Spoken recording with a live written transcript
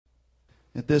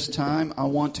At this time, I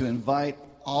want to invite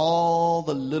all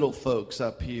the little folks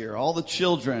up here, all the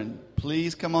children.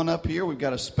 Please come on up here. We've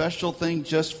got a special thing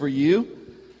just for you.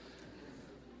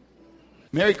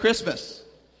 Merry Christmas.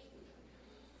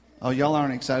 Oh, y'all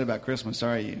aren't excited about Christmas,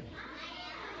 are you?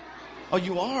 Oh,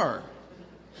 you are?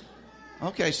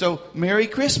 Okay, so Merry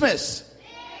Christmas.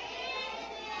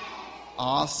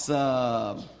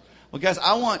 Awesome. Well, guys,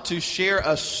 I want to share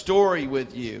a story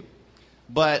with you.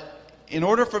 But in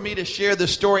order for me to share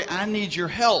this story, I need your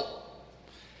help.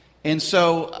 And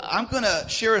so I'm going to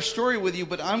share a story with you,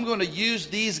 but I'm going to use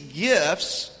these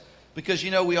gifts because,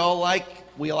 you know, we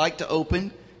like to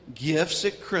open gifts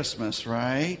at Christmas,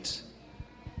 right?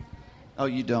 Oh,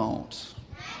 you don't?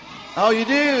 Oh, you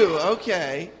do?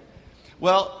 Okay.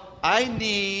 Well, I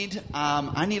need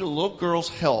a little girl's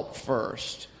help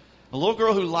first. A little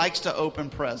girl who likes to open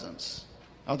presents.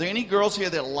 Are there any girls here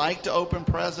that like to open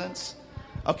presents?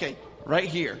 Okay, right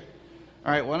here.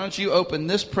 All right, why don't you open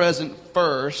this present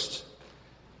first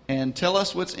and tell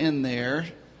us what's in there.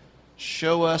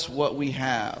 Show us what we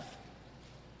have.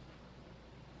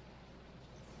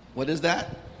 What is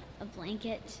that? A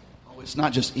blanket. Oh, it's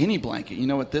not just any blanket. You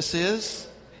know what this is?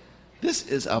 This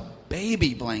is a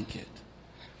baby blanket.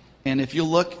 And if you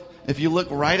look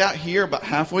right out here, about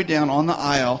halfway down on the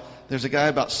aisle, there's a guy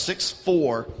about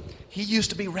 6'4". He used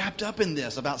to be wrapped up in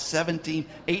this about 17,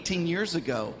 18 years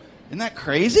ago. Isn't that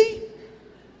crazy?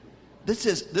 This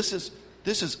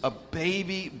is a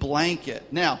baby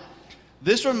blanket. Now,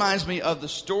 this reminds me of the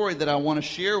story that I want to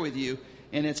share with you,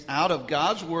 and it's out of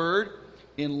God's Word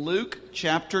in Luke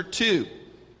chapter 2.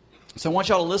 So I want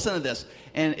y'all to listen to this,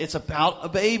 and it's about a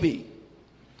baby.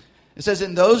 It says,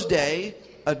 in those days,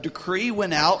 a decree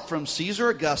went out from Caesar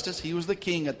Augustus, he was the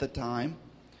king at the time,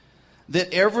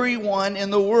 that everyone in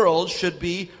the world should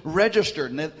be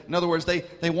registered. In other words,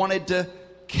 they wanted to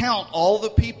count all the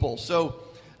people. So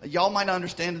y'all might not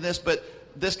understand this, but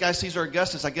this guy, Caesar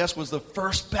Augustus, I guess, was the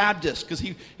first Baptist because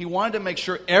he wanted to make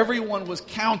sure everyone was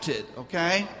counted,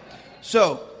 okay?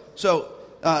 So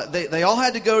they all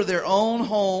had to go to their own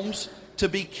homes to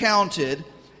be counted,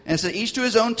 and so each to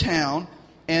his own town.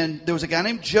 And there was a guy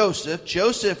named Joseph.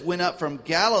 Joseph went up from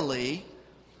Galilee,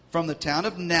 from the town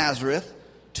of Nazareth,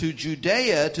 to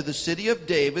Judea, to the city of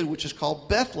David, which is called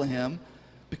Bethlehem,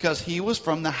 because he was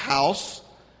from the house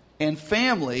and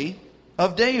family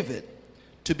of David,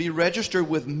 to be registered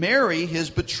with Mary, his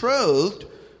betrothed,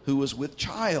 who was with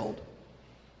child.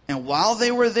 And while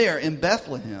they were there in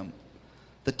Bethlehem,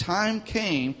 the time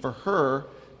came for her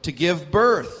to give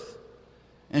birth.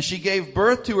 And she gave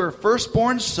birth to her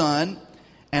firstborn son,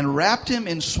 and wrapped him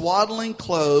in swaddling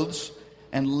clothes,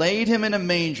 and laid him in a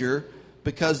manger,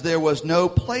 because there was no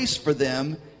place for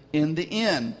them in the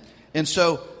inn. And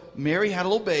so Mary had a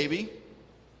little baby.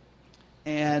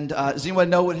 And does anyone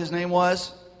know what his name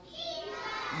was?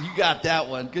 You got that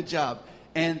one. Good job.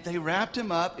 And they wrapped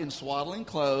him up in swaddling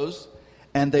clothes,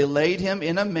 and they laid him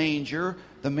in a manger.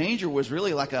 The manger was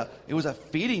really it was a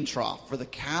feeding trough for the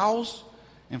cows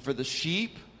and for the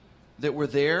sheep that were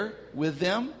there with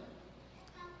them.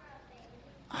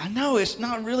 I know it's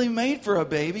not really made for a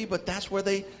baby, but that's where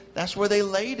they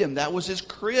laid him. That was his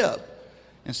crib.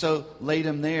 And so laid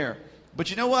him there. But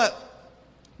you know what?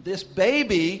 This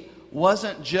baby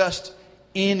wasn't just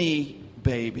any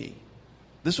baby.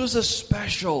 This was a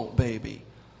special baby.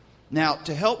 Now,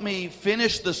 to help me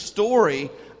finish the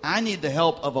story, I need the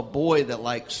help of a boy that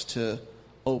likes to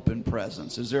open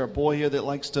presents. Is there a boy here that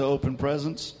likes to open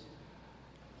presents?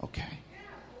 Okay.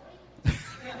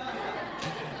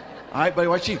 All right, buddy,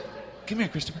 watch you. Come here,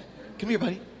 Christopher. Come here,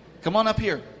 buddy. Come on up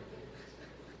here.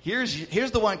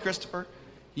 Here's the one, Christopher.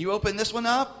 You open this one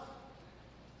up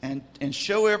and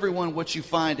show everyone what you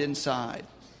find inside.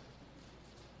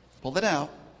 Pull it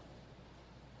out.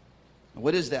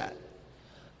 What is that?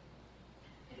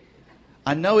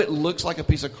 I know it looks like a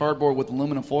piece of cardboard with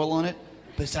aluminum foil on it,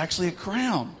 but it's actually a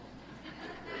crown.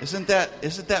 Isn't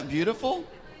that beautiful?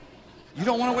 You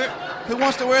don't want to wear? Who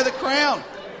wants to wear the crown?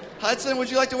 Hudson, would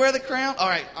you like to wear the crown? All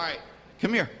right.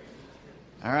 Come here.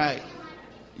 All right.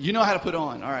 You know how to put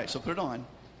on. All right, so put it on.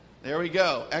 There we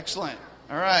go. Excellent.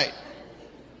 All right,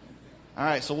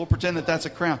 so we'll pretend that that's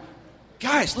a crown.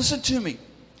 Guys, listen to me.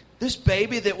 This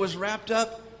baby that was wrapped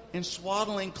up in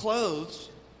swaddling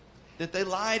clothes, that they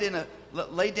laid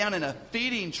down in a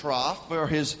feeding trough for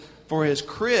his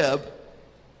crib,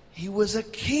 he was a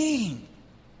king.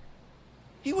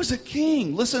 He was a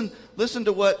king. Listen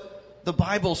to what the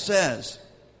Bible says.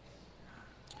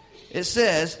 It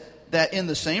says that in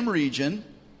the same region,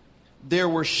 there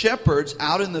were shepherds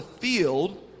out in the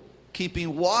field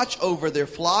keeping watch over their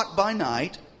flock by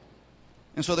night.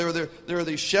 And so there were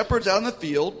these shepherds out in the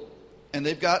field, and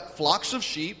they've got flocks of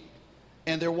sheep,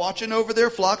 and they're watching over their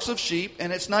flocks of sheep,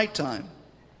 and it's nighttime.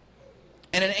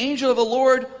 And an angel of the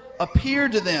Lord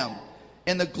appeared to them,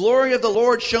 and the glory of the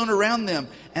Lord shone around them,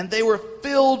 and they were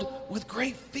filled with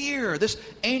great fear. This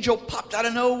angel popped out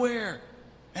of nowhere,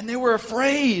 and they were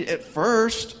afraid at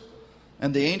first.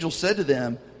 And the angel said to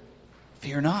them,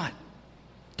 "Fear not,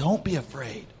 don't be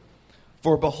afraid.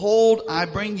 For behold, I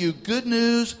bring you good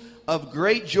news of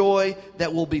great joy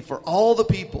that will be for all the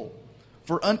people.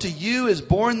 For unto you is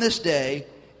born this day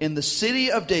in the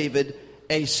city of David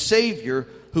a Savior,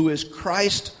 who is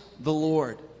Christ the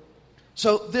Lord."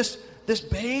 So this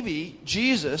baby,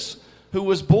 Jesus, who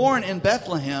was born in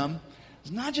Bethlehem,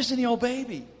 is not just any old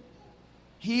baby.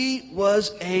 He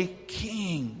was a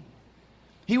king.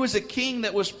 He was a king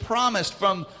that was promised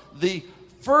from the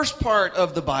first part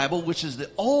of the Bible, which is the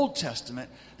Old Testament.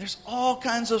 There's all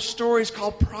kinds of stories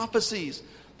called prophecies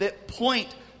that point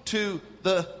to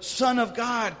the Son of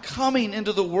God coming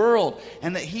into the world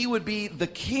and that he would be the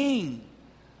king.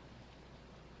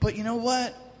 But you know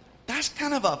what? That's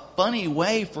kind of a funny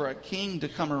way for a king to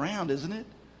come around, isn't it?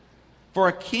 For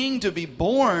a king to be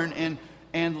born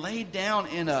and laid down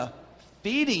in a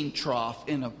feeding trough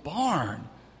in a barn.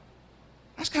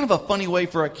 That's kind of a funny way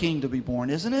for a king to be born,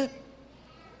 isn't it?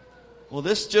 Well,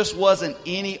 this just wasn't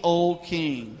any old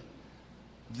king.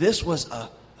 This was a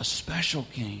special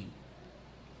king.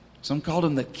 Some called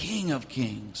him the King of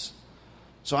Kings.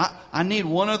 So I need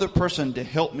one other person to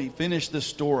help me finish this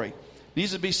story. It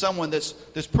needs to be someone that's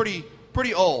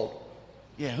pretty old.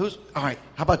 Yeah, all right,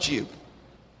 how about you?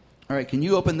 All right, can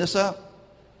you open this up?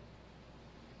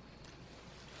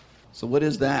 So what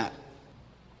is that?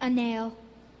 A nail.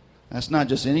 That's not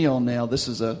just any old nail. This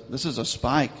is a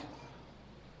spike.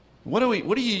 What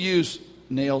do you use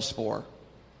nails for?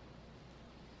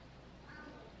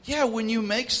 Yeah, when you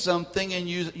make something and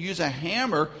use a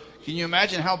hammer, can you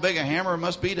imagine how big a hammer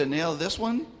must be to nail this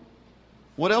one?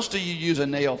 What else do you use a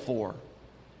nail for?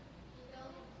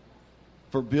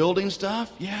 For building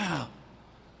stuff? Yeah.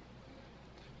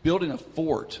 Building a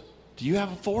fort. Do you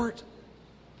have a fort?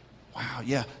 Wow,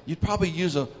 yeah. You'd probably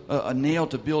use a nail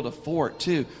to build a fort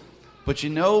too. But you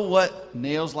know what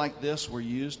nails like this were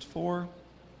used for?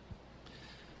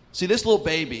 See, this little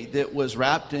baby that was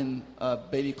wrapped in a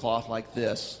baby cloth like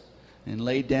this and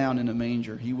laid down in a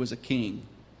manger, he was a king.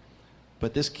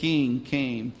 But this king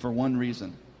came for one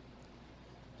reason.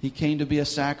 He came to be a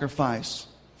sacrifice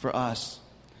for us.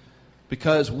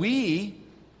 Because we,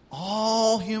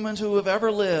 all humans who have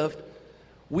ever lived,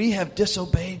 we have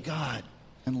disobeyed God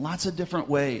in lots of different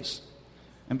ways.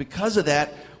 And because of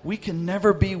that, we can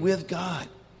never be with God.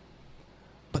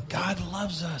 But God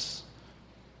loves us.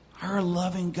 Our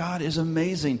loving God is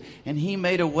amazing. And He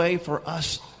made a way for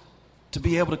us to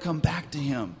be able to come back to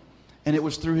Him. And it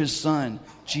was through His Son,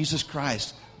 Jesus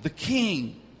Christ, the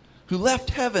King, who left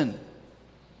heaven.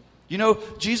 You know,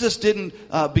 Jesus didn't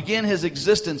begin His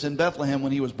existence in Bethlehem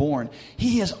when He was born.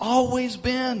 He has always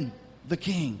been the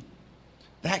King.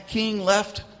 That King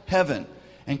left heaven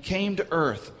and came to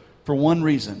earth for one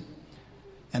reason.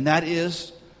 And that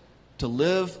is to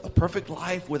live a perfect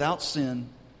life without sin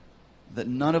that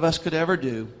none of us could ever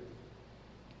do,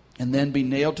 and then be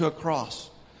nailed to a cross.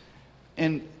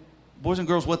 And boys and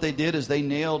girls, what they did is they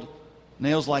nailed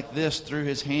nails like this through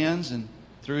His hands and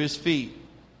through His feet.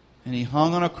 And He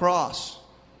hung on a cross,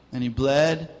 and He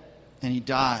bled, and He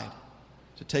died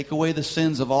to take away the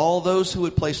sins of all those who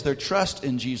would place their trust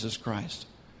in Jesus Christ.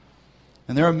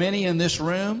 And there are many in this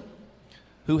room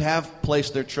who have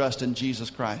placed their trust in Jesus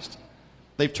Christ.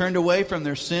 They've turned away from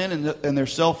their sin and their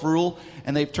self-rule,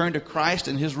 and they've turned to Christ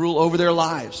and His rule over their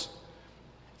lives.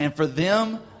 And for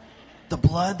them, the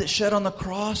blood that shed on the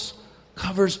cross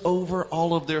covers over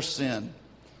all of their sin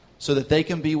so that they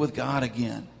can be with God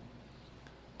again.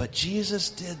 But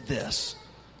Jesus did this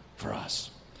for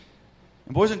us.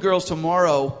 And boys and girls,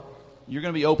 tomorrow, you're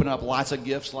going to be opening up lots of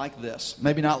gifts like this.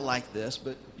 Maybe not like this,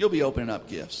 but you'll be opening up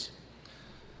gifts.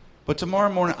 But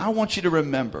tomorrow morning, I want you to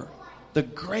remember the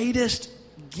greatest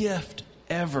gift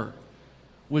ever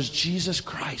was Jesus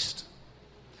Christ.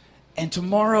 And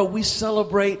tomorrow we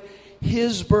celebrate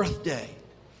His birthday.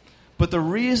 But the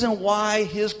reason why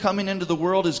His coming into the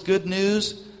world is good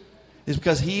news is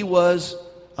because He was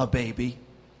a baby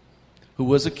who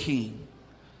was a king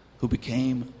who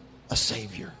became a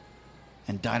Savior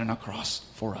and died on a cross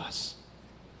for us.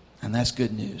 And that's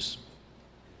good news.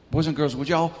 Boys and girls, would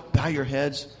y'all bow your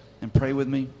heads and pray with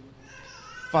me?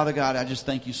 Father God, I just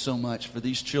thank You so much for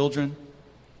these children.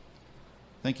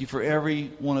 Thank You for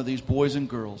every one of these boys and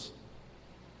girls.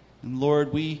 And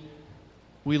Lord, we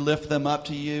lift them up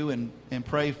to You and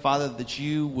pray, Father, that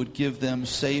You would give them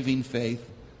saving faith.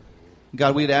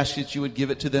 God, we'd ask that you would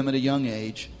give it to them at a young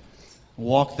age.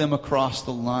 Walk them across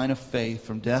the line of faith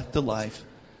from death to life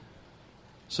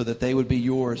so that they would be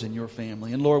yours and your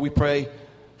family. And Lord, we pray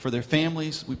for their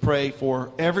families. We pray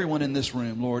for everyone in this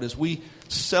room, Lord, as we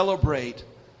celebrate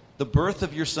the birth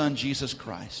of your Son, Jesus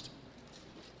Christ.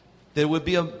 That it would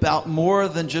be about more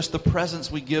than just the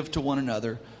presents we give to one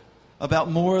another,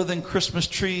 about more than Christmas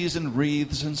trees and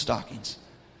wreaths and stockings.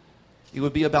 It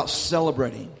would be about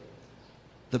celebrating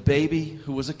the baby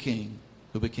who was a king,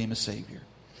 who became a Savior.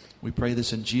 We pray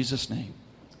this in Jesus' name.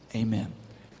 Amen.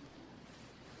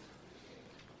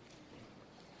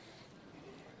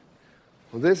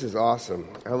 Well, this is awesome.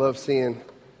 I love seeing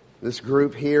this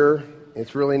group here.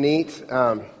 It's really neat.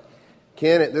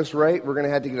 Ken, at this rate, we're going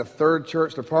to have to get a third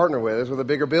church to partner with us with a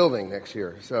bigger building next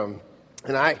year.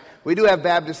 And we do have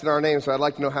Baptists in our name, so I'd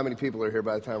like to know how many people are here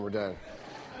by the time we're done.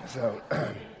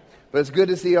 But it's good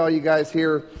to see all you guys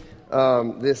here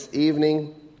this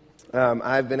evening.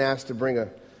 I've been asked to bring a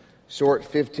short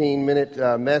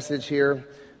 15-minute message here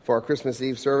for our Christmas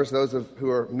Eve service. Those who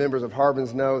are members of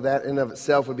Harbins know that in of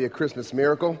itself would be a Christmas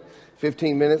miracle.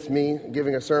 15 minutes, me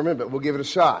giving a sermon, but we'll give it a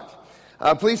shot.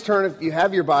 Please turn, if you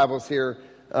have your Bibles here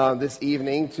this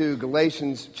evening, to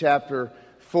Galatians chapter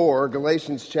 4.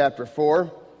 Galatians chapter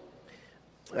 4.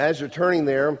 As you're turning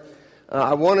there,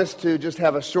 I want us to just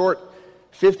have a short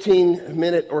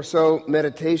 15-minute or so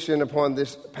meditation upon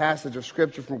this passage of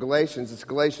Scripture from Galatians. It's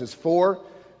Galatians 4,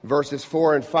 verses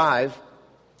 4 and 5.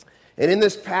 And in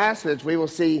this passage, we will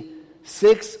see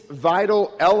 6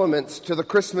 vital elements to the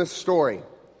Christmas story.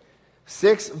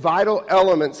 6 vital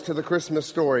elements to the Christmas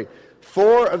story.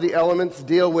 4 of the elements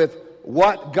deal with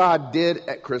what God did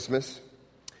at Christmas.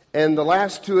 And the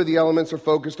last 2 of the elements are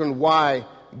focused on why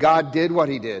God did what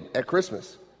he did at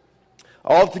Christmas.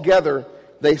 Altogether,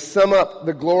 they sum up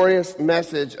the glorious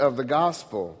message of the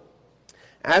gospel.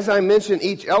 As I mention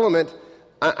each element,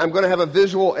 I'm going to have a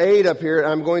visual aid up here.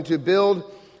 I'm going to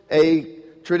build a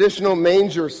traditional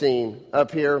manger scene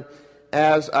up here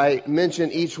as I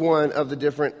mention each one of the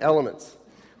different elements.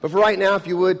 But for right now, if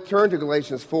you would, turn to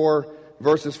Galatians 4,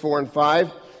 verses 4 and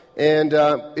 5. And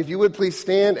if you would please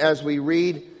stand as we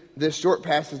read this short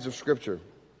passage of Scripture.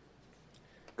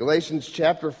 Galatians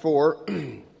chapter 4,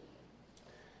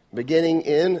 beginning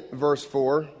in verse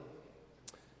 4.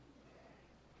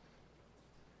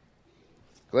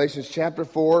 Galatians chapter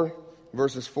 4,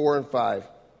 verses 4 and 5.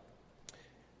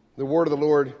 The word of the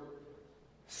Lord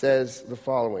says the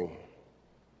following.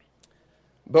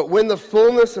 But when the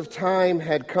fullness of time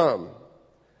had come,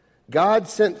 God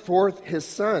sent forth his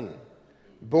Son,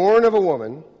 born of a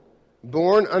woman,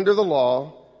 born under the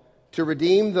law, to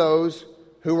redeem those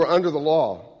who were under the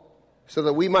law, so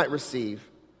that we might receive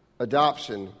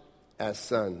adoption as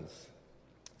sons.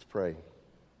 Let's pray.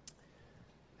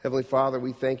 Heavenly Father,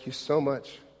 we thank you so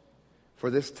much for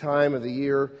this time of the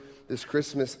year, this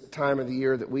Christmas time of the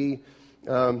year, that we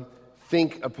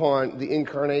think upon the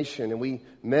incarnation and we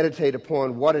meditate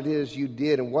upon what it is you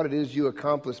did and what it is you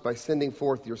accomplished by sending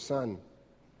forth your Son.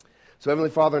 So,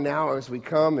 Heavenly Father, now as we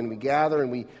come and we gather and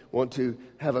we want to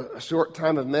have a short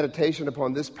time of meditation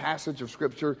upon this passage of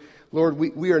Scripture, Lord,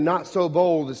 we are not so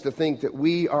bold as to think that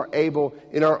we are able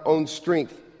in our own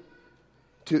strength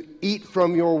to eat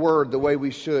from your word the way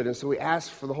we should. And so we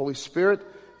ask for the Holy Spirit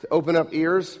to open up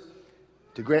ears,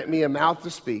 to grant me a mouth to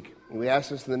speak. And we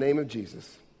ask this in the name of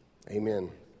Jesus. Amen.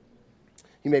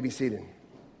 You may be seated.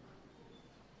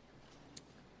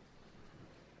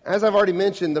 As I've already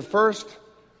mentioned, the first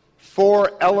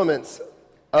 4 elements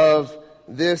of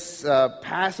this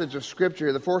passage of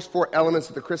Scripture, the first 4 elements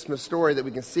of the Christmas story that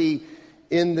we can see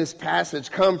in this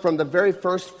passage come from the very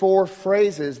first 4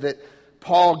 phrases that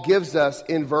Paul gives us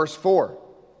in verse 4.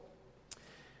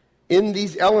 In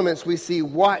these elements, we see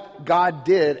what God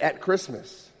did at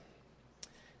Christmas.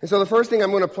 And so the first thing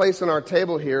I'm going to place on our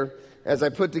table here, as I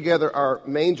put together our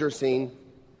manger scene,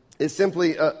 is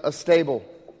simply a stable.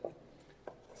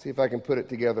 Let's see if I can put it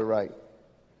together right.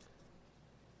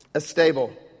 A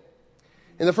stable.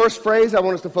 And the first phrase I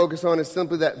want us to focus on is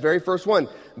simply that very first one.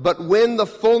 But when the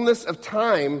fullness of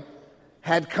time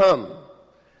had come.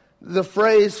 The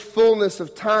phrase fullness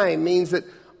of time means that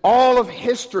all of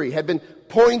history had been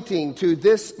pointing to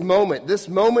this moment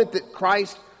that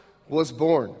Christ was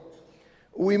born.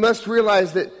 We must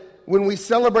realize that when we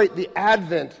celebrate the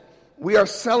Advent, we are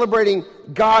celebrating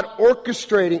God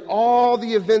orchestrating all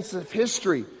the events of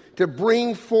history to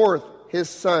bring forth his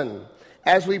Son.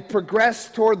 As we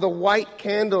progress toward the white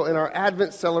candle in our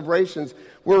Advent celebrations,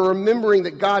 we're remembering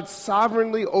that God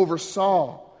sovereignly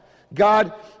oversaw.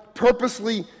 God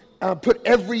purposely put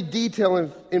every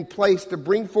detail in place to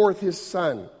bring forth his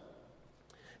Son.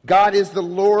 God is the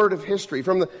Lord of history.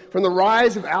 From the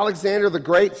rise of Alexander the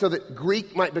Great so that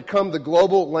Greek might become the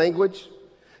global language,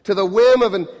 to the whim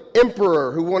of an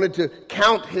emperor who wanted to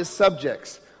count his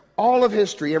subjects. All of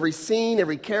history, every scene,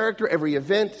 every character, every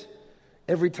event,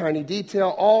 every tiny detail,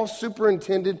 all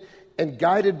superintended and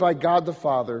guided by God the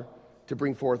Father to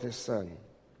bring forth his Son.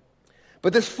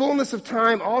 But this fullness of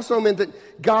time also meant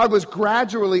that God was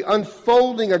gradually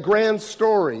unfolding a grand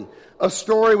story, a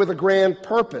story with a grand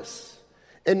purpose.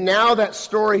 And now that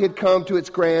story had come to its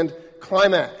grand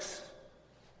climax.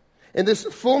 And this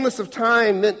fullness of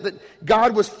time meant that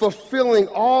God was fulfilling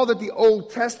all that the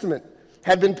Old Testament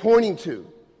had been pointing to.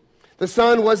 The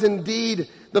Son was indeed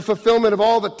the fulfillment of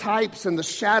all the types and the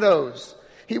shadows.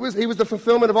 He was the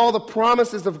fulfillment of all the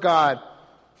promises of God.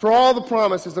 For all the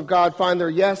promises of God find their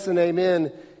yes and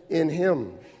amen in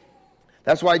him.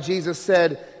 That's why Jesus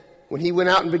said, when he went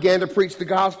out and began to preach the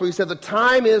gospel, he said, the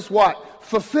time is what?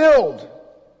 Fulfilled.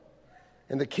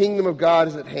 And the kingdom of God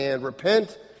is at hand.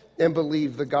 Repent and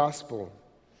believe the gospel.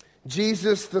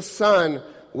 Jesus the Son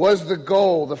was the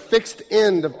goal, the fixed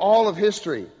end of all of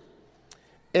history.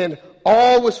 And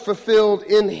all was fulfilled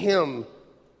in him.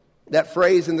 That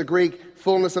phrase in the Greek,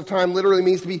 fullness of time, literally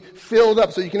means to be filled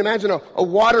up. So you can imagine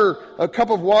a cup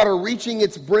of water reaching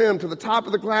its brim to the top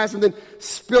of the glass and then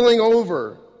spilling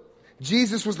over.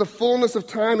 Jesus was the fullness of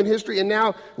time in history, and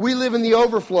now we live in the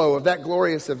overflow of that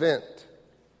glorious event.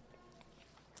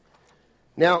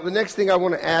 Now, the next thing I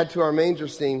want to add to our manger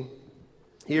scene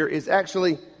here is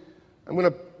actually, I'm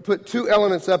going to put two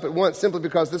elements up at once simply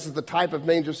because this is the type of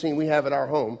manger scene we have at our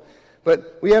home.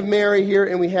 But we have Mary here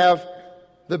and we have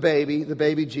the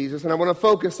baby Jesus, and I want to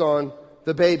focus on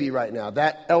the baby right now,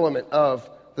 that element of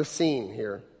the scene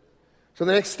here. So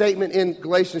the next statement in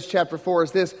Galatians chapter 4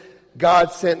 is this: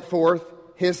 God sent forth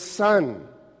his Son.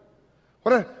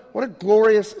 What a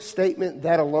glorious statement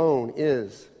that alone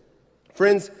is.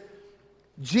 Friends,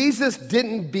 Jesus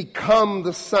didn't become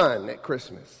the Son at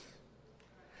Christmas.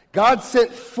 God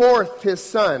sent forth his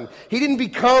Son. He didn't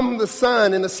become the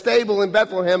Son in a stable in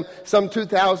Bethlehem some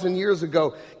 2,000 years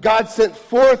ago. God sent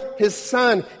forth his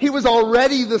Son. He was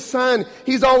already the Son.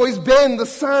 He's always been the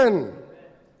Son.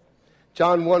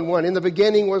 John 1:1, in the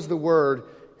beginning was the Word,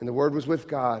 and the Word was with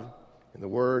God, and the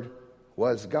Word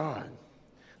was God.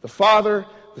 The Father,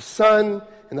 the Son,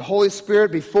 and the Holy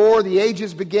Spirit, before the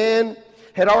ages began,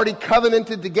 had already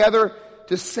covenanted together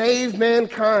to save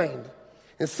mankind.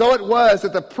 And so it was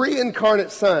that the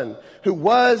pre-incarnate Son, who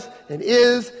was and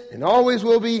is and always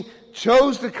will be,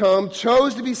 chose to come,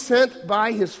 chose to be sent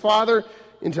by his Father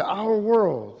into our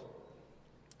world.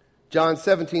 John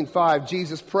 17:5,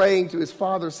 Jesus praying to his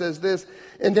Father says this,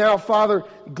 and now, Father,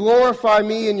 glorify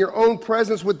me in your own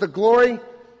presence with the glory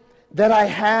that I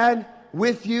had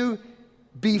with you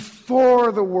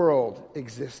before the world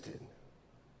existed.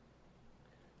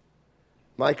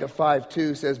 Micah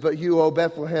 5:2 says, but you, O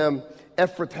Bethlehem,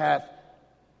 Ephrathah,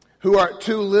 who art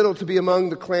too little to be among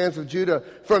the clans of Judah,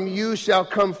 from you shall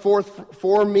come forth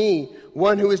for me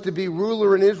one who is to be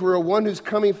ruler in Israel, one whose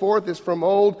coming forth is from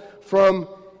old, from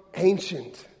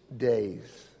ancient days.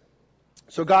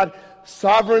 So God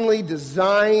sovereignly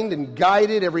designed and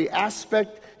guided every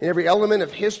aspect and every element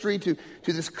of history to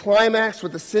this climax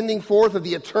with the sending forth of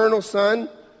the eternal Son,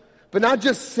 but not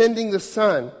just sending the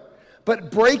Son,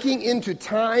 but breaking into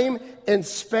time and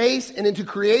space and into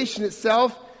creation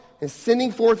itself and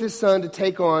sending forth his Son to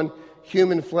take on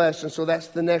human flesh. And so that's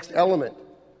the next element.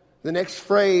 The next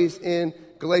phrase in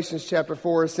Galatians chapter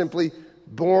 4 is simply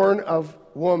born of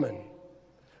woman.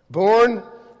 Born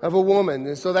of a woman.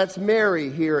 And so that's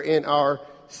Mary here in our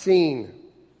scene.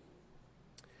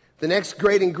 The next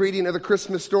great ingredient of the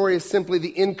Christmas story is simply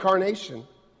the incarnation.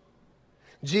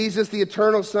 Jesus, the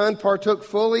eternal Son, partook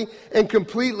fully and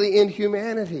completely in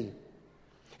humanity.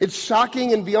 It's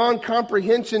shocking and beyond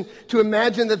comprehension to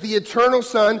imagine that the eternal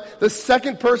Son, the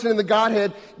second person in the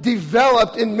Godhead,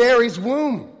 developed in Mary's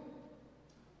womb.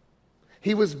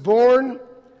 He was born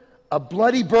a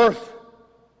bloody birth,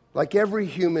 like every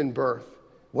human birth.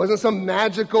 It wasn't some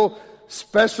magical,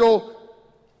 special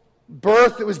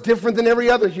birth that was different than every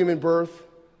other human birth.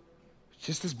 It's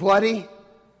just as bloody,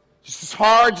 just as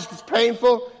hard, just as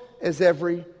painful as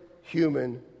every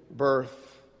human birth.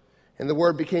 And the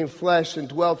Word became flesh and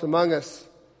dwelt among us.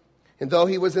 And though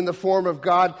he was in the form of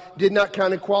God, did not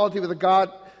count equality with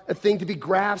God a thing to be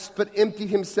grasped, but emptied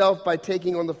himself by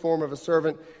taking on the form of a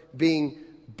servant, being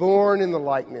born in the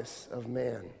likeness of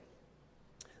man.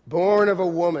 Born of a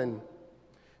woman.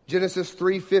 Genesis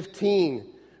 3:15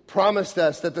 promised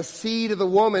us that the seed of the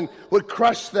woman would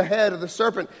crush the head of the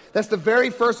serpent. That's the very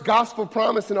first gospel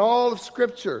promise in all of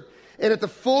Scripture. And at the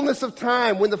fullness of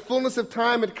time, when the fullness of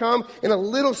time had come, in a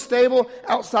little stable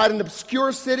outside an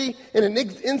obscure city in an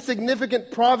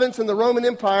insignificant province in the Roman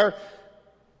Empire,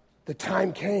 the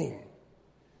time came.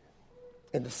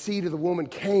 And the seed of the woman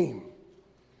came.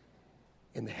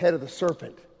 And the head of the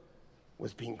serpent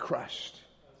was being crushed.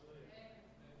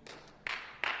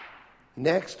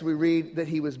 Next, we read that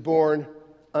he was born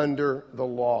under the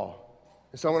law.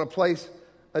 And so I want to place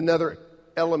another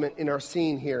element in our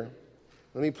scene here.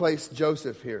 Let me place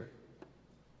Joseph here.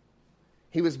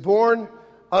 He was born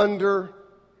under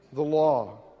the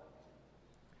law.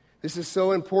 This is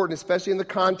so important, especially in the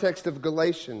context of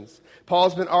Galatians.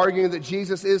 Paul's been arguing that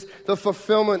Jesus is the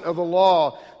fulfillment of the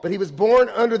law, but he was born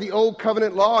under the old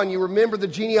covenant law, and you remember the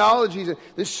genealogies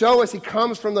that show us he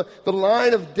comes from the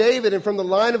line of David and from the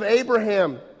line of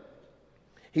Abraham.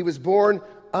 He was born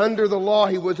under the law.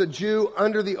 He was a Jew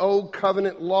under the old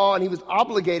covenant law, and he was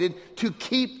obligated to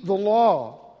keep the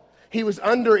law. He was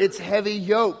under its heavy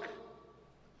yoke,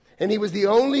 and he was the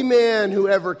only man who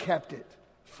ever kept it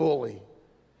fully.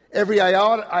 Every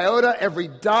iota, every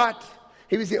dot.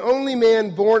 He was the only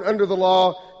man born under the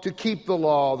law to keep the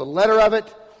law, the letter of it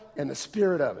and the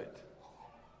spirit of it.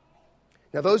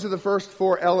 Now, those are the first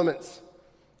four elements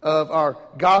of our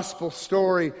gospel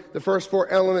story, the first four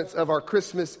elements of our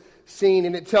Christmas scene,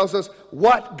 and it tells us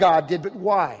what God did, but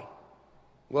why?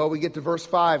 Well, we get to verse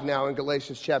 5 now in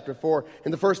Galatians chapter 4,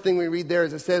 and the first thing we read there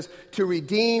is it says, to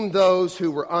redeem those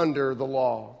who were under the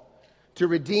law. To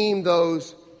redeem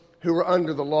those who were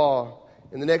under the law.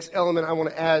 And the next element I want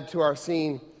to add to our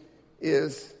scene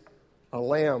is a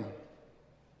lamb.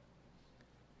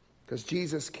 Because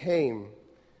Jesus came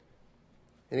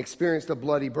and experienced a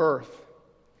bloody birth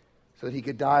so that he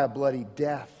could die a bloody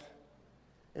death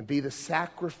and be the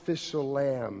sacrificial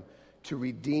lamb to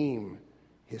redeem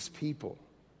his people.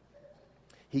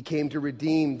 He came to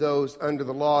redeem those under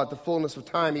the law. At the fullness of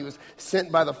time, he was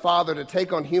sent by the Father to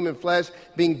take on human flesh,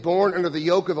 being born under the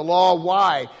yoke of the law.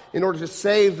 Why? In order to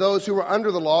save those who were under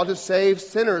the law, to save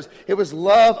sinners. It was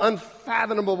love,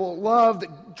 unfathomable love,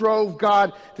 that drove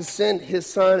God to send his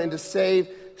Son and to save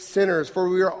sinners. For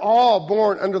we are all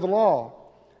born under the law.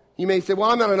 You may say,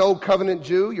 well, I'm not an old covenant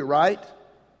Jew. You're right.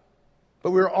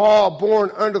 But we're all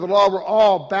born under the law. We're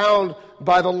all bound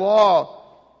by the law.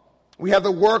 We have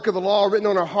the work of the law written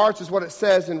on our hearts, is what it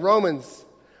says in Romans,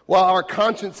 while our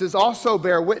consciences also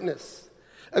bear witness,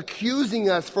 accusing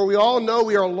us, for we all know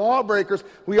we are lawbreakers.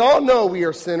 We all know we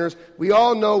are sinners. We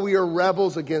all know we are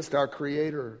rebels against our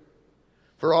Creator.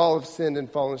 For all have sinned and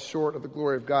fallen short of the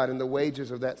glory of God, and the wages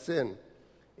of that sin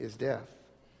is death.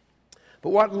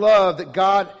 But what love that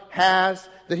God has,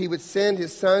 that he would send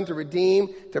his Son to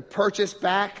redeem, to purchase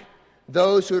back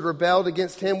those who had rebelled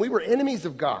against him. We were enemies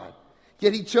of God.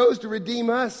 Yet he chose to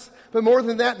redeem us. But more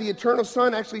than that, the eternal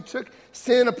Son actually took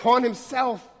sin upon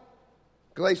himself.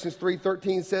 Galatians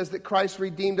 3:13 says that Christ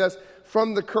redeemed us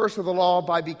from the curse of the law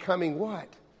by becoming what?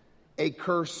 A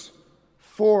curse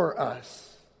for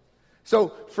us. So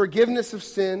forgiveness of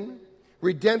sin,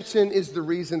 redemption is the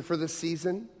reason for the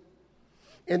season.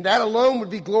 And that alone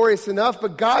would be glorious enough,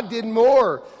 but God did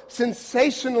more,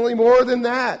 sensationally more than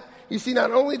that. You see,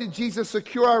 not only did Jesus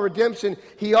secure our redemption,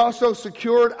 he also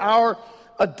secured our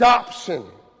adoption.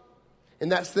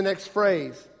 And that's the next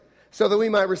phrase. So that we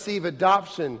might receive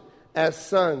adoption as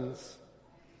sons.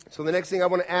 So the next thing I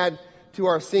want to add to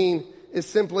our scene is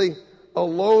simply a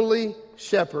lowly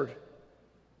shepherd.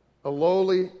 A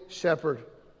lowly shepherd.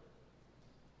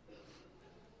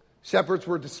 Shepherds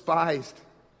were despised,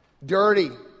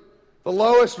 dirty, the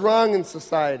lowest rung in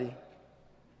society.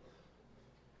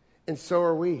 And so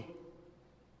are we.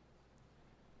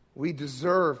 We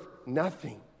deserve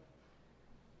nothing.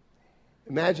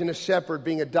 Imagine a shepherd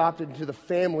being adopted into the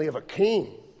family of a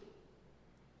king.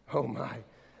 Oh my.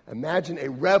 Imagine a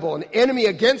rebel, an enemy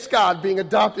against God, being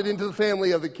adopted into the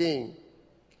family of the king.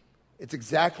 It's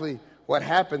exactly what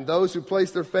happened. Those who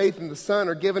place their faith in the Son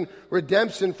are given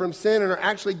redemption from sin and are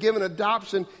actually given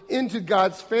adoption into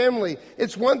God's family.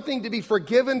 It's one thing to be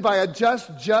forgiven by a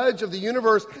just judge of the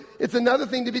universe. It's another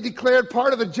thing to be declared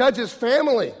part of the judge's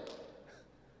family.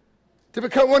 To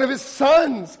become one of his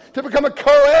sons, to become a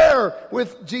co-heir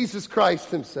with Jesus Christ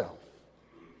himself.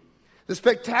 The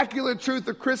spectacular truth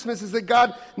of Christmas is that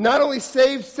God not only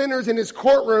saved sinners in his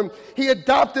courtroom, he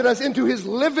adopted us into his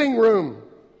living room.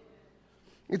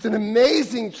 It's an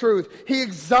amazing truth. He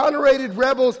exonerated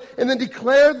rebels and then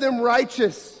declared them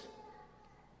righteous.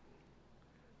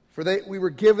 For we were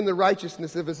given the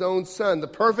righteousness of his own Son, the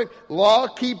perfect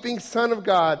law-keeping Son of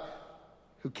God,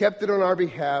 who kept it on our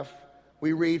behalf.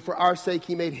 We read, for our sake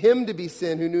he made him to be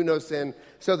sin who knew no sin,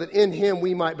 so that in him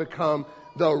we might become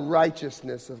the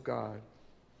righteousness of God.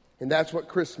 And that's what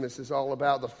Christmas is all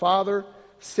about. The Father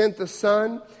sent the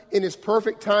Son in his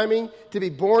perfect timing to be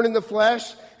born in the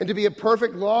flesh and to be a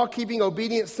perfect law-keeping,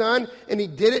 obedient Son. And he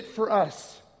did it for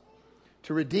us,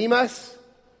 to redeem us,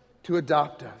 to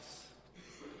adopt us.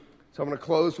 So I'm going to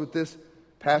close with this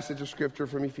passage of Scripture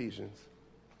from Ephesians.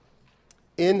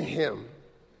 In him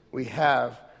we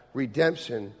have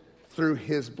redemption through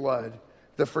his blood,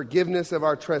 the forgiveness of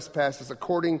our trespasses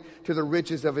according to the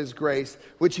riches of his grace,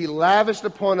 which he lavished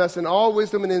upon us in all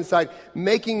wisdom and insight,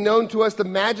 making known to us the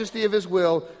majesty of his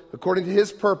will according to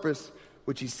his purpose,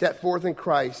 which he set forth in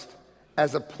Christ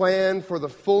as a plan for the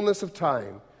fullness of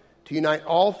time, to unite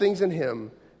all things in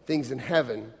him, things in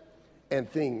heaven and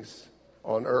things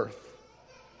on earth.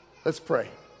 Let's pray.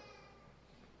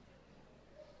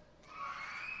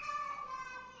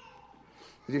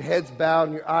 With your heads bowed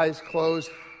and your eyes closed,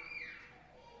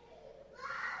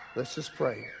 let's just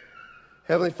pray.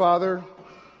 Heavenly Father,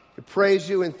 we praise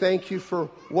you and thank you for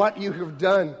what you have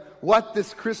done, what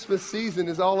this Christmas season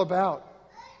is all about.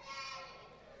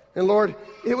 And Lord,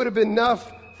 it would have been enough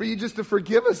for you just to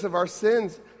forgive us of our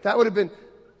sins. That would have been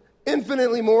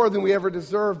infinitely more than we ever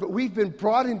deserved. But we've been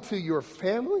brought into your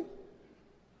family.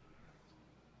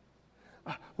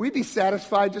 We'd be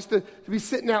satisfied just to be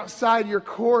sitting outside your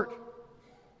court.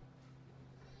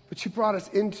 But you brought us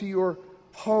into your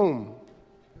home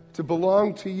to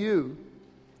belong to you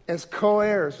as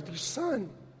co-heirs with your Son.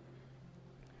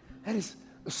 That is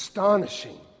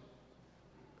astonishing.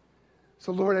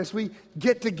 So Lord, as we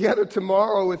get together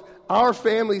tomorrow with our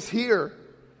families here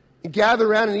and gather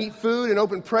around and eat food and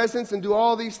open presents and do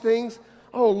all these things,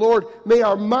 oh Lord, may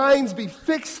our minds be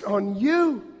fixed on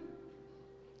you.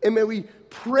 And may we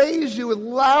praise you with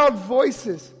loud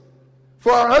voices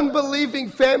for our unbelieving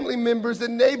family members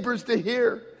and neighbors to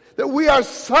hear that we are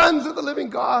sons of the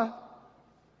living God.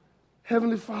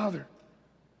 Heavenly Father,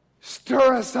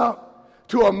 stir us up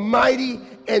to a mighty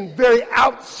and very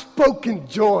outspoken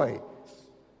joy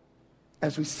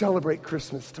as we celebrate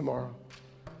Christmas tomorrow.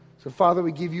 So Father,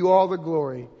 we give you all the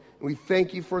glory, and we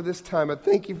thank you for this time. I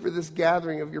thank you for this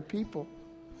gathering of your people.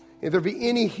 If there be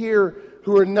any here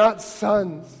who are not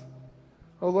sons,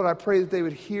 oh Lord, I pray that they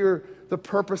would hear the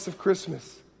purpose of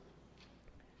Christmas,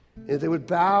 and they would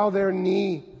bow their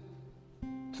knee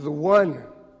to the one,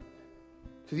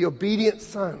 to the obedient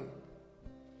Son,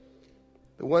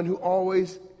 the one who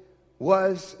always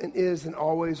was and is and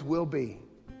always will be.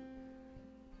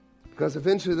 Because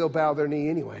eventually they'll bow their knee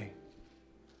anyway.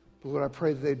 But Lord, I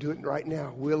pray that they do it right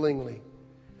now, willingly,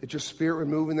 that your Spirit would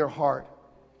move in their heart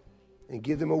and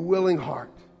give them a willing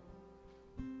heart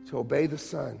to obey the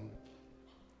Son,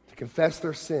 to confess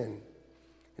their sin,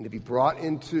 and to be brought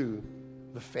into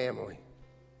the family.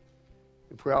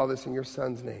 We pray all this in your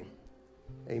Son's name.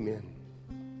 Amen.